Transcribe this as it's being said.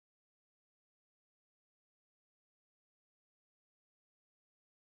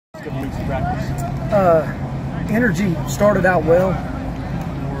last couple weeks of practice? Energy started out well.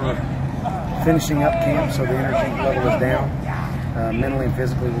 We're finishing up camp, so the energy level is down. Mentally and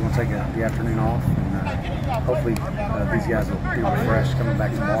physically, we're going to take the afternoon off, and hopefully these guys will be refreshed coming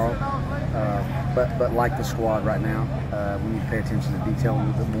back tomorrow. But like the squad right now, we need to pay attention to detail a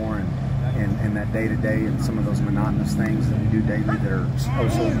little bit more and that day-to-day and some of those monotonous things that we do daily that are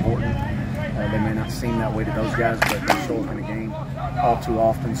so important. They may not seem that way to those guys, but they show up in a game all too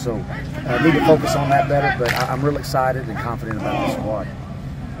often. So need to focus on that better, but I'm real excited and confident about the squad.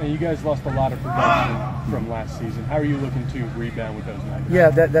 And you guys lost a lot of production from last season. How are you looking to rebound with those numbers? Yeah,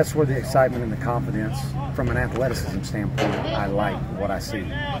 that's where the excitement and the confidence, from an athleticism standpoint, I like what I see.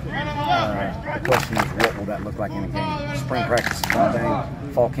 The question is, what will that look like in a game? Spring practice is one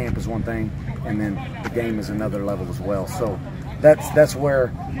thing, fall camp is one thing, and then the game is another level as well. So that's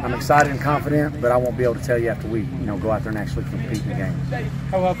where I'm excited and confident, but I won't be able to tell you after we go out there and actually compete in the game.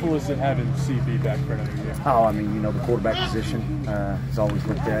 How helpful is it having CB back for another year? Oh, I mean, the quarterback position is always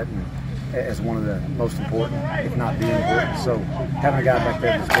looked at as one of the most important, if not the important. So having a guy back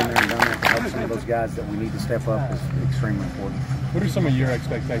there that's been there and done that to help some of those guys that we need to step up is extremely important. What are some of your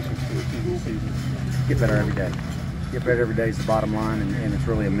expectations for the team this season? Get better every day. Get better every day is the bottom line, and it's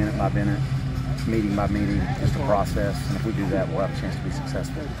really a minute by minute, meeting by meeting, just a process. And if we do that, we'll have a chance to be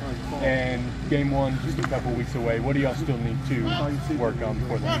successful. And game one, just a couple weeks away. What do y'all still need to work on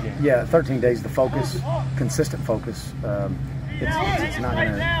before the game? Yeah, 13 days. The focus, consistent focus. It's not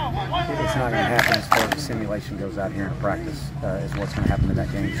going to happen as far as the simulation goes out here in practice. Is what's going to happen in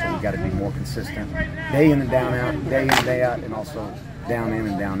that game. So we got to be more consistent, day in and down out, day in and day out, and also down in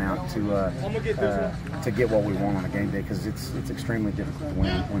and down out to get what we want on a game day, because it's extremely difficult to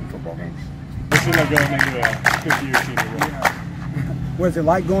win football games. What's it like going into a fifth-year senior role? What's it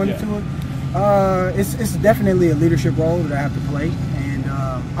like going into it? It's definitely a leadership role that I have to play, and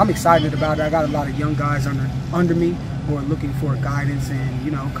I'm excited about it. I got a lot of young guys under me who are looking for guidance and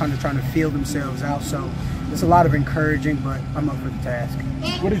kind of trying to feel themselves out. So it's a lot of encouraging, but I'm up for the task.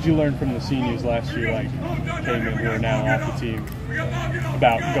 What did you learn from the seniors last year, like came in who are now off the team,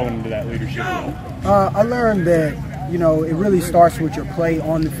 about going into that leadership role? I learned that it really starts with your play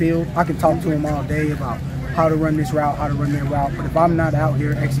on the field. I can talk to them all day about how to run this route, how to run that route, but if I'm not out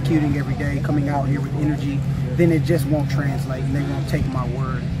here executing every day, coming out here with energy, then it just won't translate, and they won't take my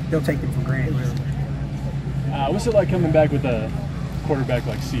word. They'll take them for granted. What's it like coming back with a quarterback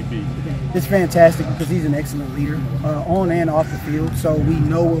like CB? It's fantastic because he's an excellent leader, on and off the field, so we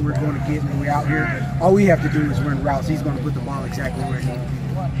know what we're going to get when we're out here. All we have to do is run routes. He's going to put the ball exactly where it needs to be.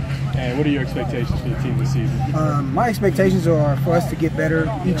 And what are your expectations for the team this season? My expectations are for us to get better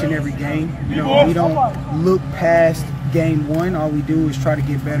each and every game. We don't look past game one. All we do is try to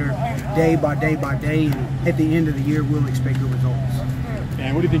get better day by day by day, and at the end of the year, we'll expect good results.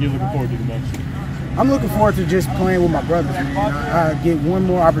 And what do you think you're looking forward to the most? I'm looking forward to just playing with my brothers, man. I get one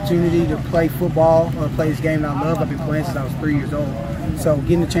more opportunity to play football, play this game that I love. I've been playing since I was 3 years old. So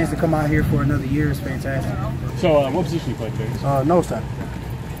getting a chance to come out here for another year is fantastic. So what position you play, James? Nose tackle.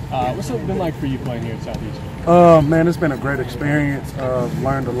 What's it been like for you playing here at Southeastern? Man, it's been a great experience.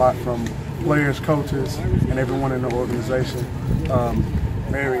 Learned a lot from players, coaches, and everyone in the organization.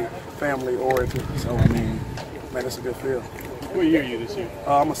 Very family oriented. So, I mean, man, it's a good feel. What year are you this year?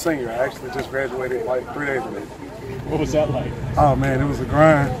 I'm a senior. I actually just graduated like 3 days ago. What was that like? Oh, man, it was a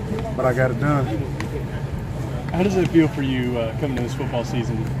grind, but I got it done. How does it feel for you coming to this football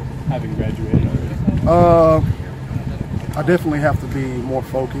season having graduated already? I definitely have to be more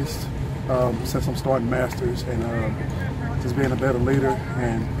focused since I'm starting masters, and just being a better leader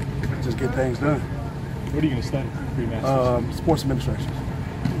and just get things done. What are you going to study for your masters? Sports administration.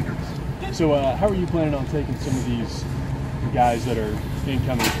 So how are you planning on taking some of these guys that are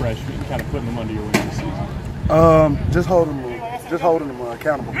incoming freshmen and kind of putting them under your wing this season? Just holding them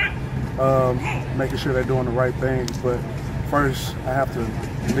accountable, making sure they're doing the right things. But first, I have to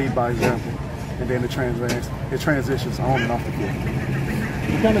lead by example, and then it transitions on and off the field.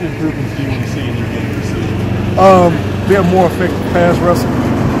 What kind of improvements do you want to see in your game this season? Be a more effective pass rusher,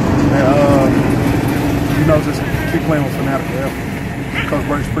 and just keep playing with fanatical effort. Coach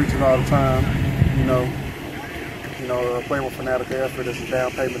Burks preaches all the time, playing with fanatical effort is a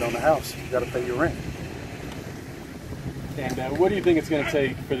down payment on the house. You got to pay your rent. And what do you think it's going to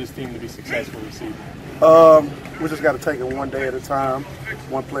take for this team to be successful this season? We just got to take it one day at a time,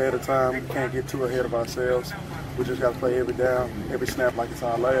 one play at a time. We can't get too ahead of ourselves. We just got to play every down, every snap like it's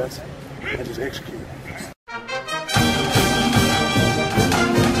our last, and just execute.